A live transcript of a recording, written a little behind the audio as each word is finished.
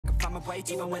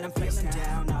wait, even when I'm feeling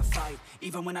down, I fight.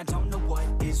 Even when I don't know what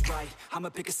is right, I'ma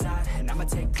pick a side, and I'ma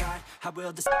take pride. I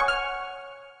will decide.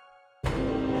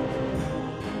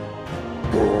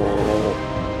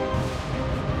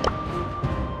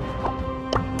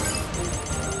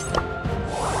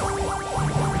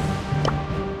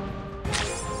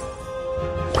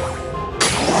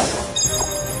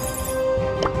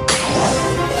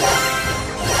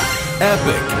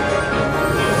 Epic.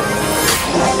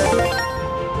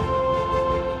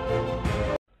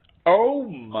 Oh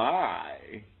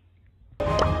my.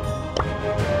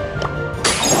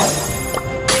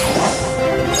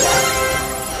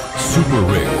 Super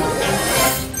rare.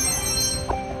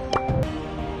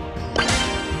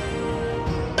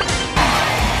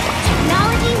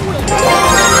 Technology wins.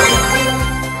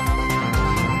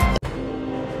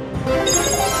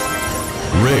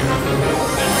 Rare.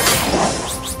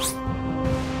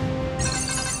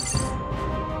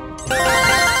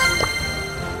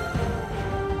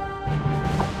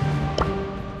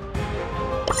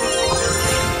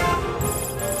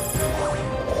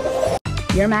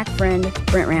 Your Mac friend,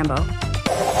 Brent Rambo.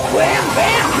 Wham,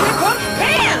 bam,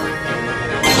 bam!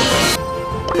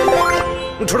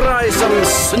 Try some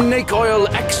snake oil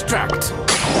extract.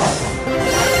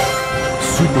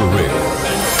 Super rare.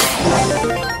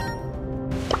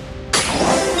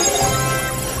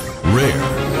 Rare.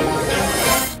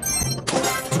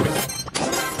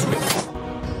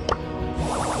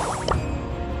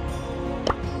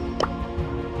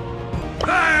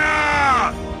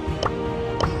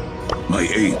 My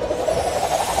aim.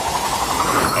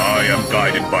 I am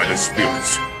guided by the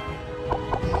spirits.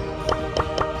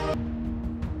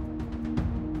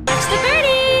 Extra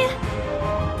birdie!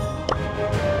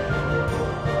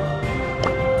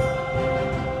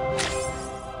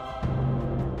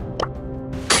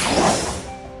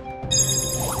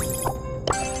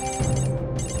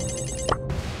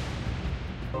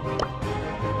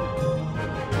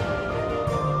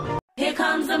 Here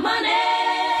comes the money!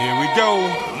 Here we go.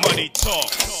 Money talk.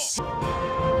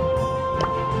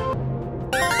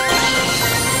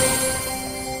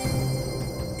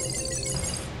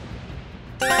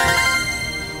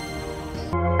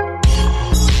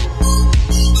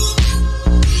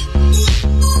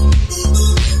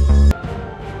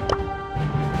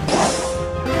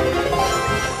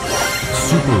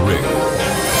 Super rare.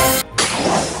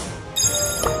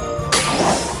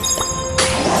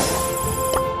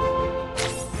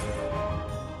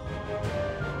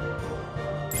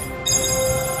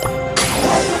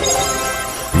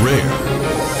 Rare.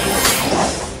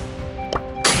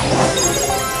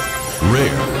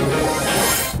 Rare.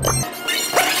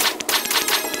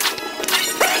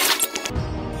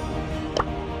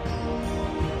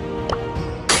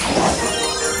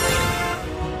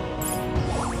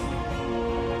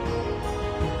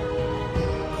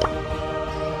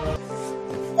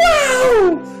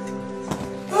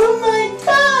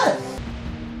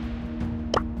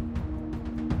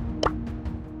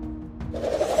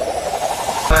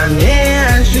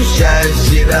 Financial shit,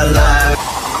 see the light.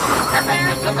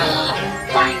 Prepare to be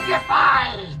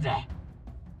sanctified!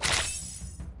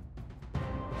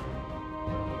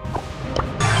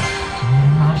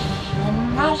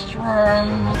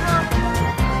 Mushroom!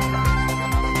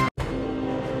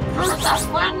 Who's just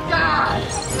one guy?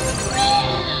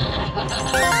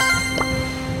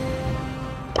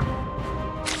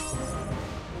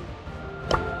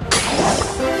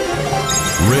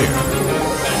 Rare.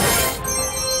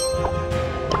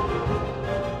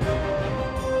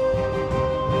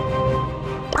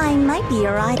 I might be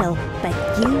your idol, but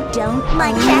you don't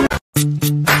like check.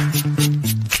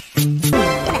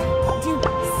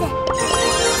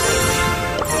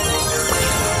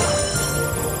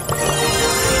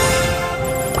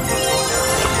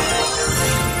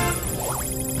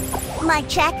 Mic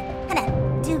check. Hana,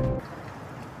 do.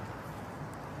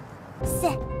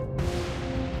 Sit.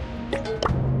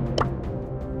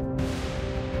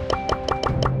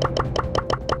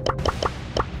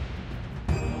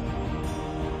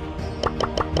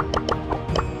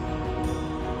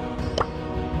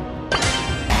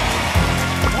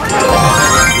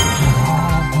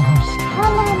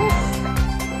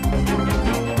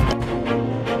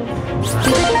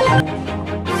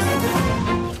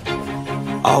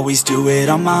 Always do it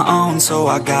on my own, so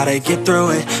I gotta get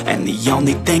through it. And the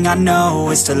only thing I know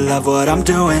is to love what I'm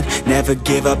doing. Never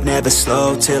give up, never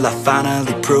slow, till I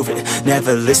finally prove it.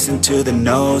 Never listen to the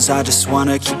no's, I just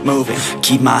wanna keep moving.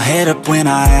 Keep my head up when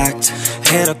I act,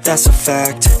 head up, that's a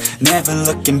fact. Never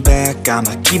looking back,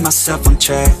 I'ma keep myself on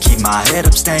track. Keep my head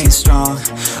up, staying strong,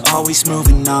 always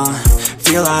moving on.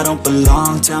 Feel I don't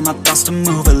belong, tell my thoughts to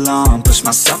move along. Push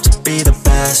myself to be the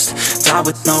best, die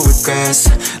with no regrets,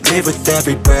 live with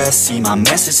every breath. See my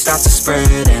message start to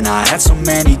spread, and I had so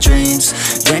many dreams.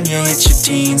 Then you hit your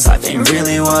teens, life ain't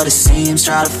really what it seems.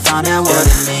 Try to find out what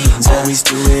it means. Always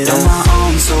do it on my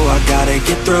own, so I gotta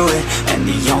get through it. And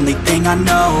the only thing I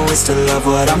know is to love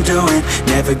what I'm doing.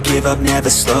 Never give up, never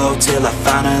slow, till I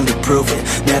finally prove it.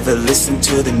 Never listen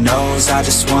to the no's, I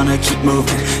just wanna keep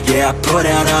moving. Yeah, I put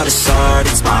out all this art,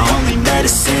 it's my only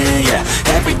medicine. Yeah,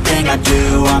 everything I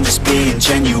do, I'm just being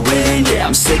genuine. Yeah,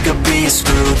 I'm sick of being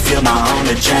screwed, feel my own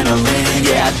adrenaline.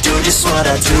 Yeah, I do just what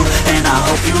I do, and I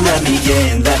hope you let me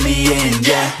in,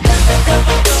 yeah.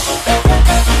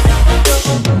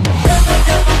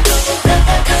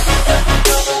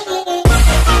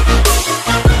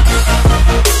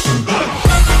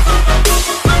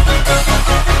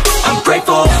 I'm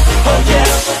grateful, oh yeah,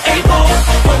 able,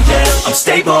 oh yeah, I'm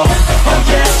stable, oh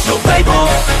yeah, no label,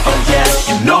 oh yeah,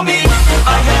 you know me, I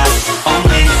have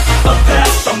only a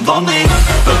path, I'm lonely,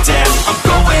 but damn, I'm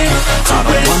going to win. I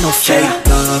don't want no fake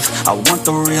love, I want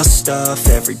the real stuff.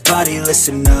 Everybody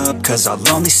listen up, cause I'll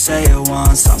only say it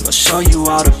once. I'm gonna show you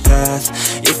all the path,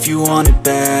 if you want it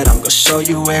bad. I'm gonna show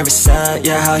you where it's at,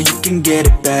 yeah, how you can get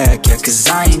it back. Yeah, cause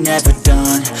I ain't never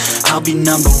done, I'll be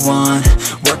number one.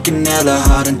 Working hella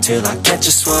hard until I get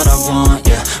just what I want,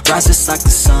 yeah. Rises like the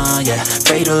sun, yeah,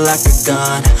 fatal like a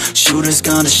gun. Shooter's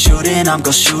gonna shoot and I'm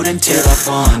gonna shoot until I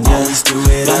won, yeah. Always do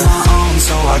it on my own,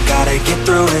 so I gotta get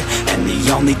through it. And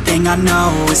the only thing I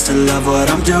know is to love what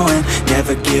I'm doing.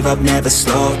 Never give up, never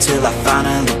slow, till I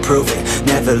finally prove it.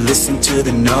 Never listen to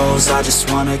the no's, I just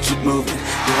wanna keep moving,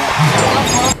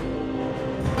 yeah.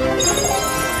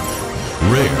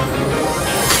 Rare.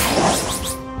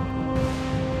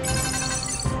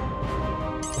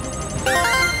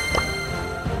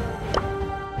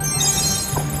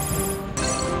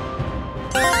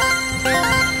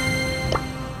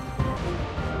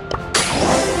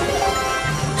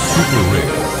 Super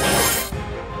rare.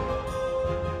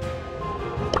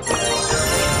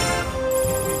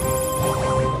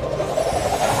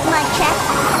 My check.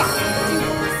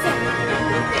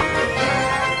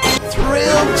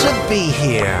 Thrilled to be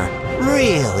here,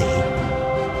 really.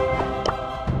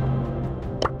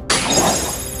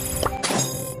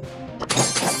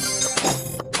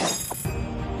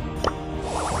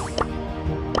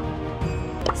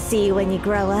 See you when you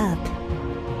grow up.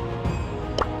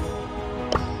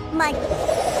 My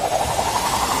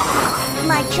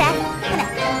check. 하나,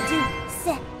 둘,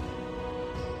 셋.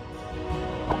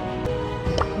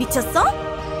 미쳤어?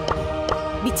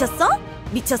 미쳤어?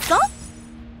 미쳤어?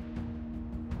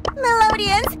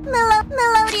 멜로디언스,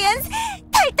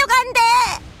 탈도가 안 돼.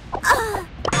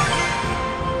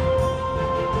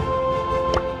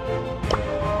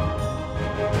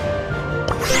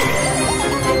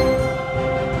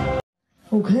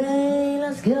 Okay,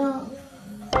 let's go.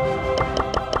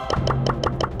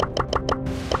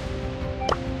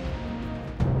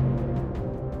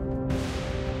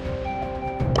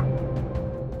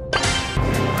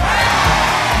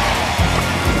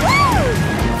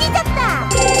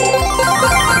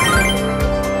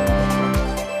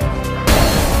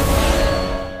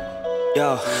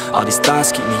 Yo, all these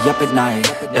thoughts keep me up at night,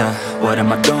 yeah. What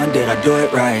am I doing, did I do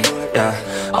it right, yeah.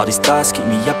 All these thoughts keep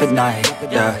me up at night,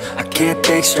 yeah. I can't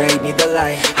think straight, need the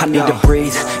light. I need to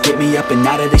breathe, get me up and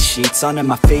out of the sheets. Onto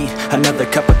my feet, another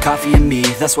cup of coffee and me,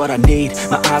 that's what I need.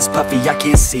 My eyes puffy, I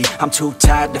can't see, I'm too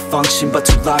tired to function, but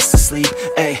too lost to sleep.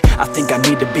 Ay, I think I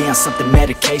need to be on something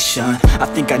medication. I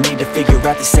think I need to figure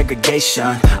out the segregation.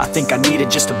 I think I needed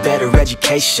just a better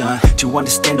education to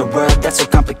understand a world that's so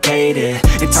complicated.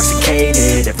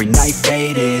 Intoxicated, every night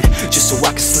faded, just so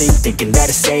I can sleep thinking that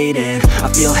it's hated. I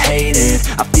feel hated,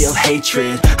 I feel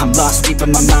hatred, I'm lost deep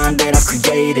in my mind that I've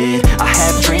created. I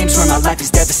have dreams where my life is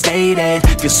devastated,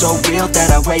 feel so real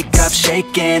that I wake up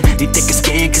shaking. Need thicker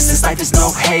skin cause this life is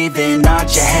no haven.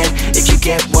 Nod your head if you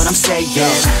get what I'm saying.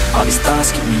 All these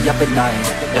thoughts keep me up at night,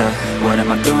 yeah. What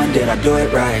am I doing, did I do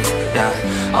it right, yeah.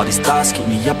 All these thoughts keep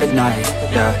me up at night,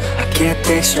 yeah. I can't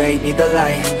think straight, need the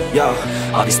light, yo.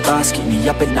 All these thoughts keep me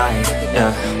up at night,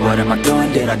 yeah. What am I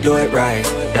doing, did I do it right,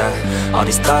 yeah. All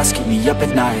these thoughts keep me up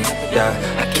at night, yeah.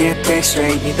 I can't think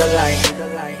straight, need the light.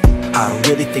 I don't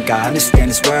really think I understand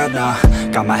this world now.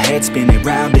 Got my head spinning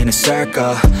round in a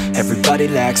circle. Everybody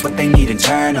lacks what they need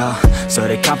internal, so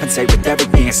they compensate with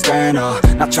everything external.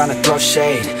 Not trying to throw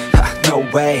shade, no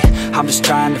way. I'm just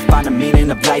trying to find the meaning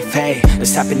of life, hey.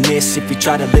 There's happiness if you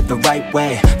try to live the right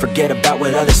way. Forget about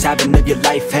what others have and live your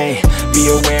life, hey. Be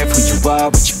aware of who you are,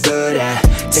 what you're good at.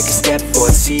 Take a step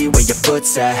forward, see where your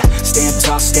foot's at. Stand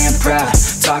tall, stand proud,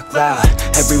 talk loud.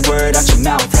 Every word out your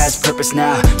mouth has purpose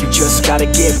now. You just gotta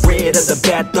get rid of the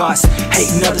bad thoughts.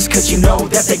 Hating others cause you know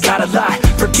that they got a lie.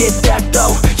 Forget that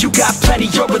though, you got plenty,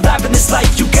 you're alive in this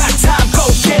life. You got time, go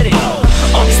get it.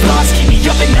 All these thoughts keep me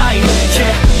up at night,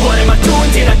 yeah. What am I doing,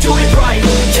 did I do it right,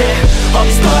 yeah. All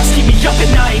these thoughts keep me up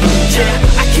at night, yeah.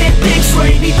 I can't think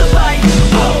straight, need the light,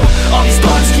 oh. All these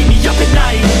thoughts keep me up at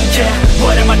night, yeah.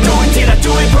 What am I doing, did I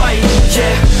do it right,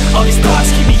 yeah. All these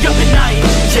thoughts keep me up at night,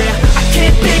 yeah. I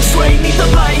can't think straight, need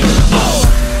the light, oh.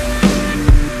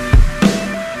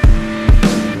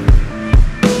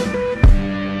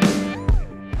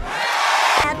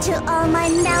 To all my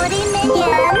melody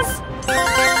minions.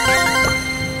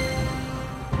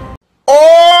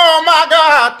 Oh my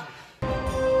God!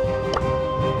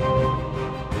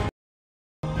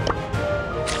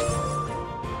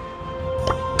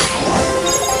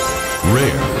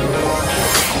 Rare.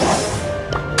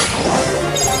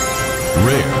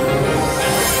 Rare.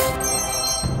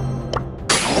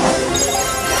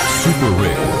 Super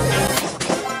rare.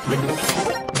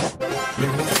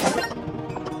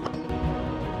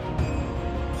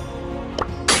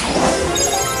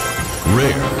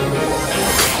 Rare.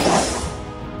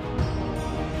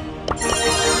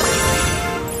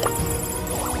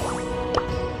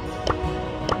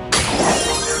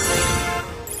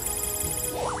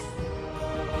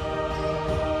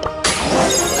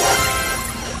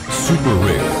 Super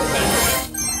rare.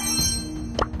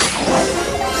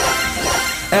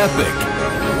 Epic.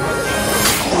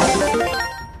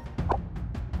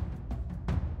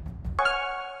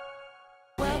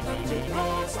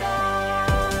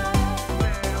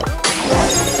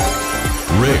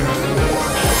 Rare.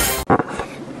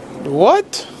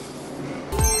 What?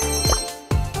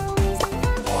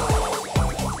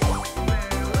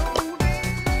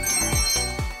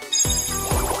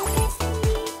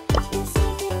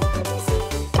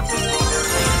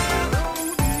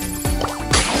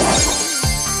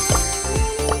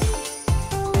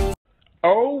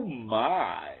 Oh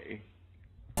my.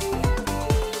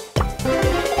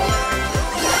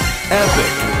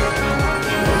 Epic.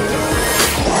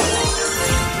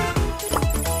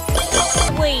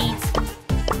 Wait.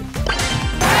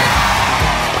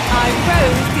 I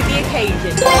rose to the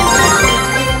occasion.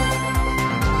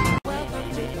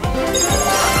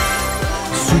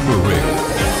 Super rare.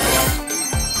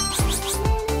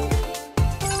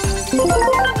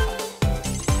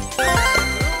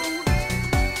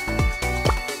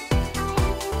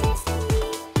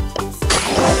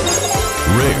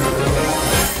 Rare.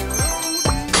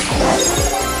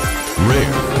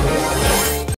 Rare.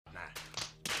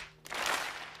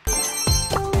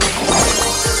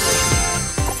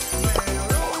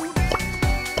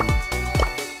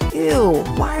 Ew,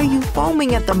 why are you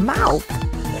foaming at the mouth?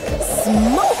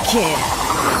 Smoking!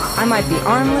 I might be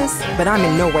armless, but I'm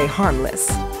in no way harmless.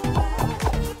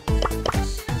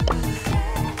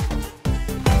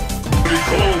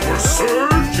 Over,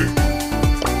 Surge!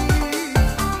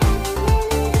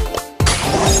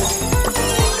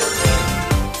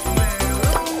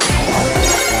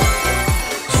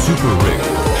 Super rare.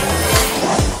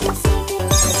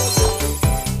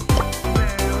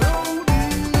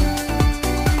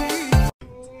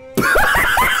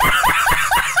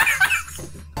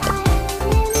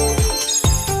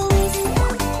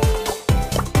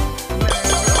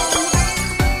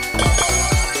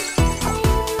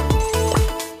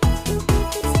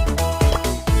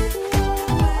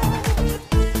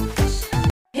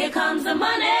 Here comes the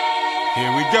money.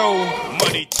 Here we go.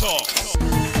 Money talk.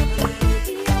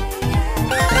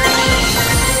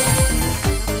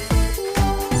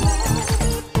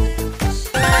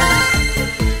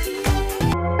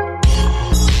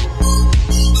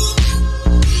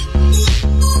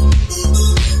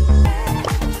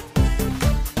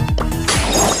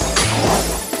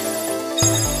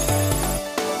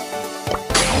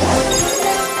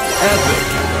 Epic.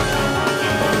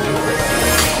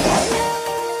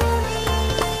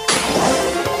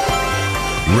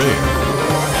 Rare.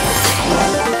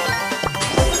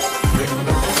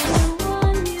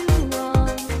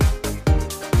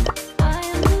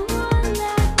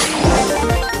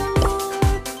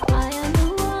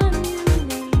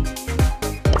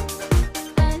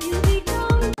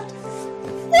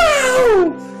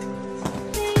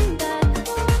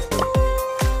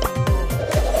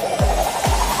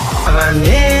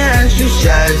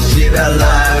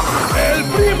 ¡El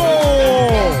primo!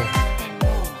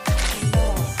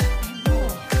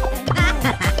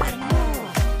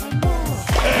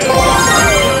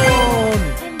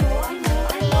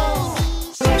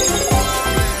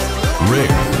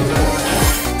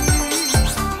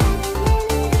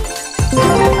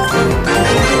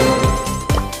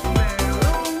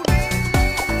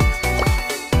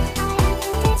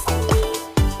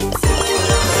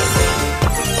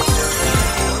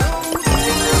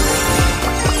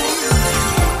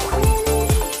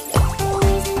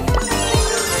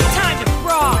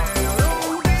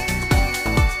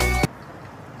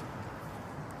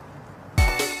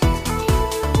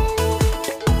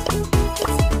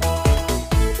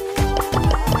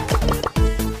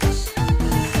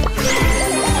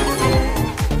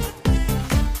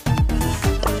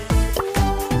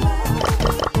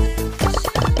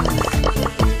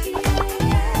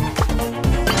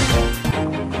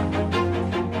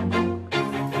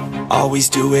 always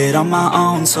do it on my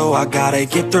own, so I gotta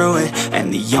get through it.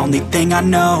 And the only thing I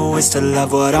know is to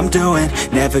love what I'm doing.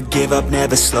 Never give up,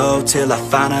 never slow, till I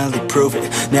finally prove it.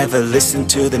 Never listen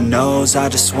to the no's, I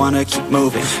just wanna keep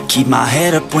moving. Keep my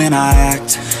head up when I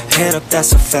act, head up,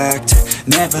 that's a fact.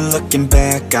 Never looking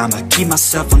back, I'ma keep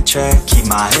myself on track. Keep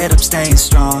my head up, staying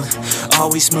strong,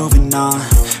 always moving on.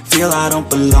 Feel I don't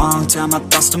belong, tell my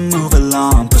thoughts to move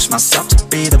along. Push myself to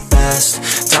be the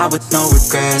best, die with no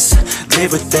regrets.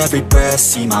 Live with every breath,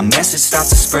 see my message start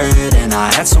to spread. And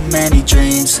I had so many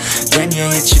dreams, then you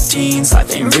hit your teens.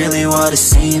 Life ain't really what it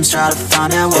seems, try to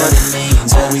find out what it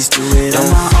means. Always do it on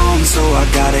my own, so I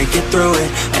gotta get through it.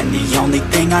 And the only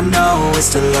thing I know is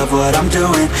to love what I'm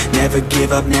doing. Never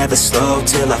give up, never slow,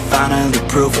 till I finally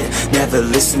prove it. Never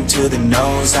listen to the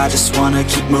no's, I just wanna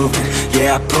keep moving.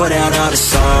 Yeah, I put out all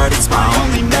this art, it's my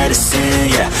only medicine.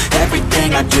 Yeah,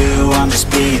 everything I do, I'm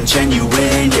just being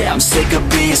genuine. Yeah, I'm sick of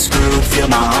being screwed, feel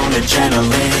my own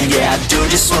adrenaline. Yeah, I do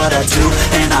just what I do,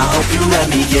 and I hope you let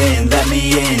me in,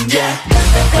 yeah.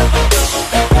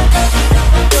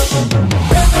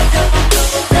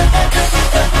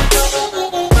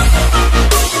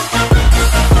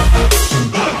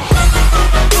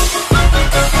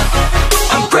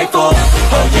 I'm grateful,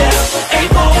 oh yeah,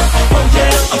 able, oh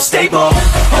yeah, I'm stable,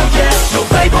 oh yeah, no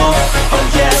label, oh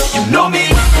yeah, you know me,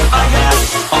 I have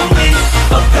only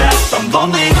a path, I'm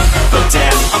lonely, but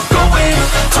damn, I'm going to win.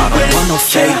 I don't want no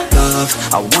fake love,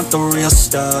 I want the real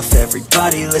stuff.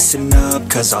 Everybody listen up,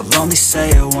 cause I'll only say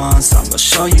it once. I'm gonna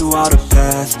show you all the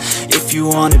path, if you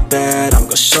want it bad. I'm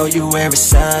gonna show you where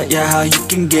it's at, yeah, how you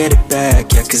can get it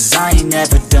back. Yeah, cause I ain't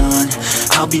never done,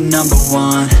 I'll be number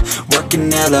one.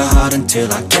 Working hella hard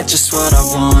until I get just what I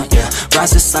want, yeah.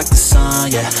 Rises like the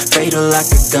sun, yeah, fatal like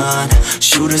a gun.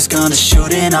 Shooter's gonna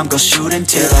shoot and I'm gonna shoot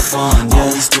until I won, yeah.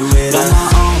 Always do it on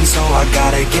my own, so I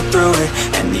gotta get through it.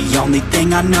 And the only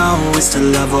thing I know is to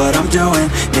love what I'm doing.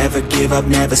 Never give up,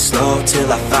 never slow,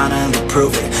 till I finally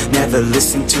prove it. Never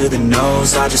listen to the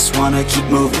no's, I just wanna keep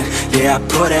moving. Yeah, I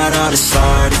put out all this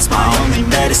art, it's my only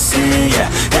medicine. Yeah,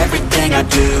 everything I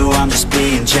do, I'm just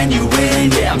being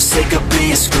genuine. Yeah, I'm sick of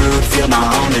being screwed, feel my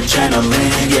own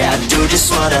adrenaline. Yeah, I do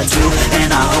just what I do,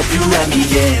 and I hope you let me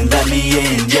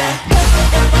in, yeah.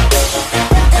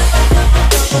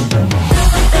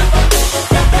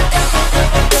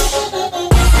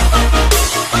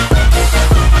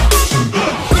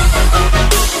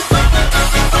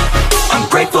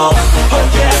 Grateful, oh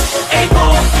yeah,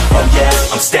 able, oh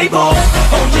yeah, I'm stable,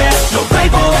 oh yeah, no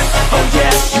label, oh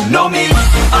yeah, you know me,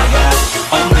 I have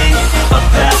only a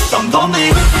path, I'm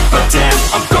lonely, but damn,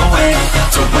 I'm going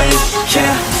to win,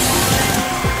 yeah.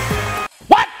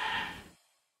 What?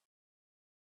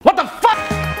 What the fuck?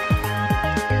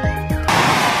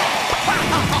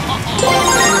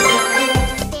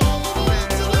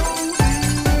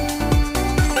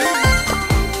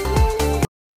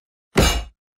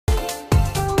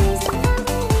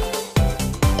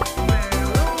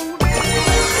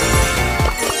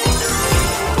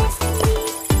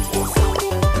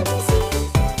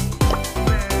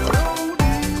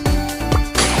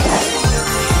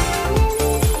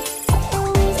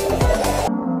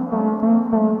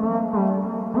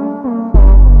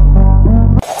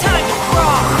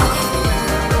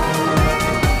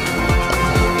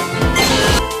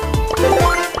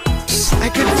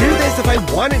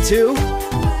 Wanted to.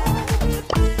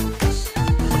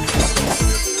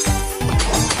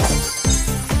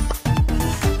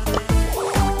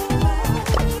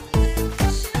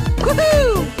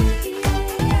 Woohoo!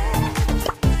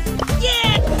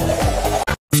 Yeah!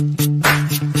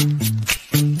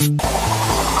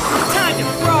 Time to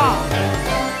brawl!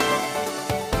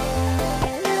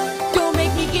 Don't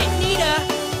make me get neater!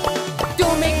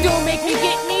 Don't make me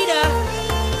get neater!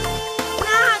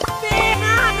 Not fair!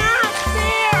 Not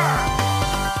fair!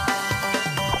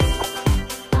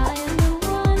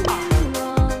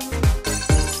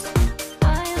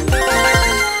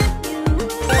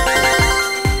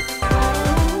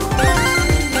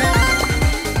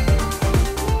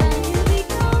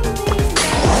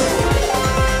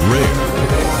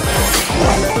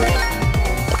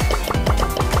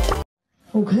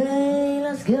 Okay,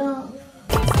 let's go.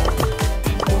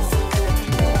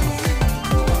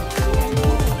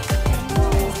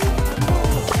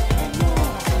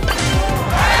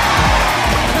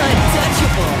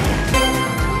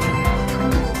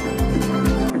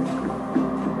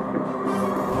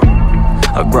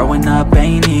 Growing up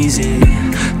ain't easy,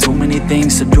 too many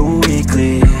things to do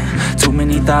weekly, too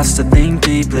many thoughts to think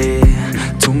deeply,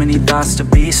 too many thoughts to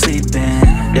be sleeping,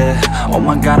 yeah. Oh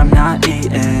my god, I'm not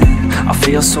eating, I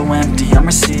feel so empty, I'm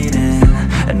receding,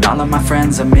 and all of my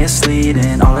friends are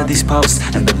misleading. All of these posts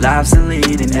and the lives they're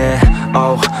leading, yeah.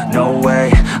 Oh, no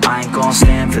way, I ain't gon'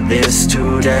 stand for this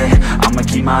today. I'ma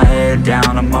keep my head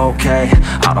down, I'm okay.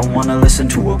 I don't wanna listen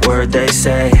to a word they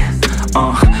say.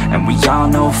 And we all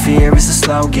know fear is a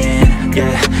slogan,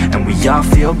 yeah. And we all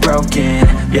feel broken,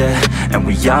 yeah. And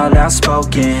we all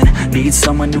outspoken, need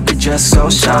someone who could just go.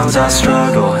 Sometimes I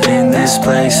struggle in this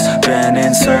place, been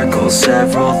in circles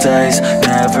several days,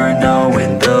 never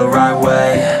knowing the right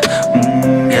way,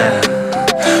 yeah.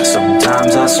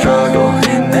 Sometimes I struggle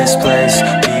in this place,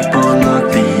 people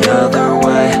look the other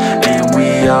way, and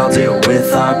we all deal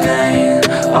with our pain,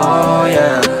 oh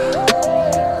yeah.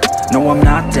 No, I'm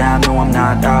not down, no, I'm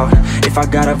not out. If I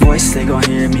got a voice, they gon'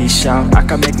 hear me shout. I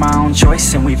can make my own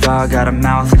choice and we've all got a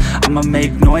mouth. I'ma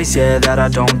make noise, yeah, that I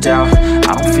don't doubt.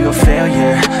 I don't feel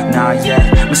failure, not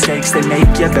yet. Mistakes they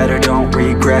make, you better don't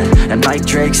regret. And like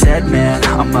Drake said, man,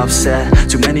 I'm upset.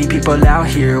 Too many people out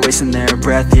here wasting their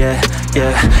breath, yeah,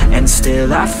 yeah. And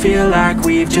still I feel like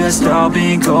we've just all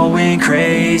been going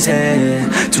crazy.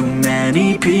 Too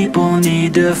many people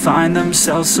need to find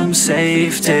themselves some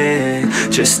safety.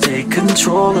 Just take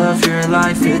control of your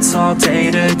life, it's all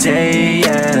day to day,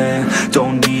 yeah.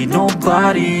 Don't need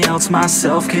nobody else,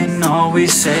 myself can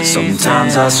always save.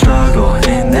 Sometimes I struggle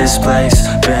in this place,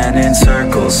 been in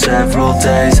circles several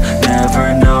days,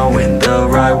 never knowing the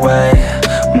right way,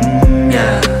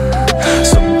 yeah.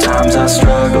 Sometimes I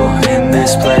struggle in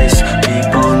this place,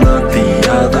 people look the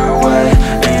other way,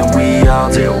 and we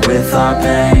all deal with our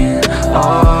pain,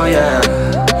 oh yeah.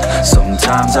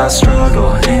 Sometimes I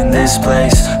struggle in this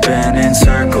place, been in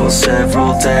circles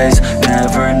several days,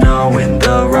 never knowing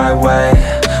the right way,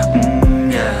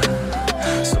 yeah.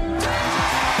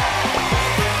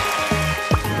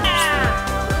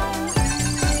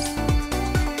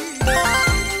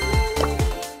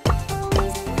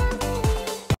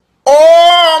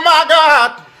 Oh my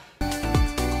God!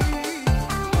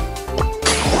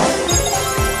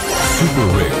 Super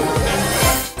rare.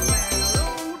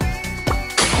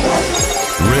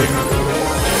 Rare.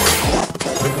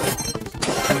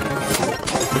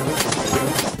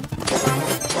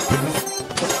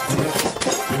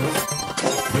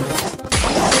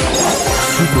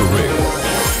 Super rare.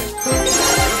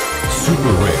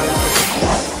 Super rare.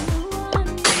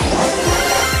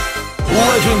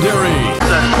 Legendary.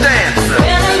 The dancer.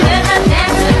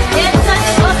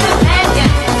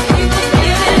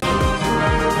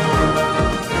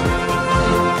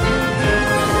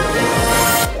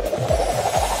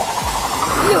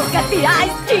 Look at the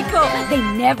eyes, Chico! They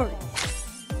never...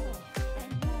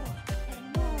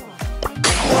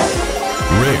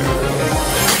 Rare.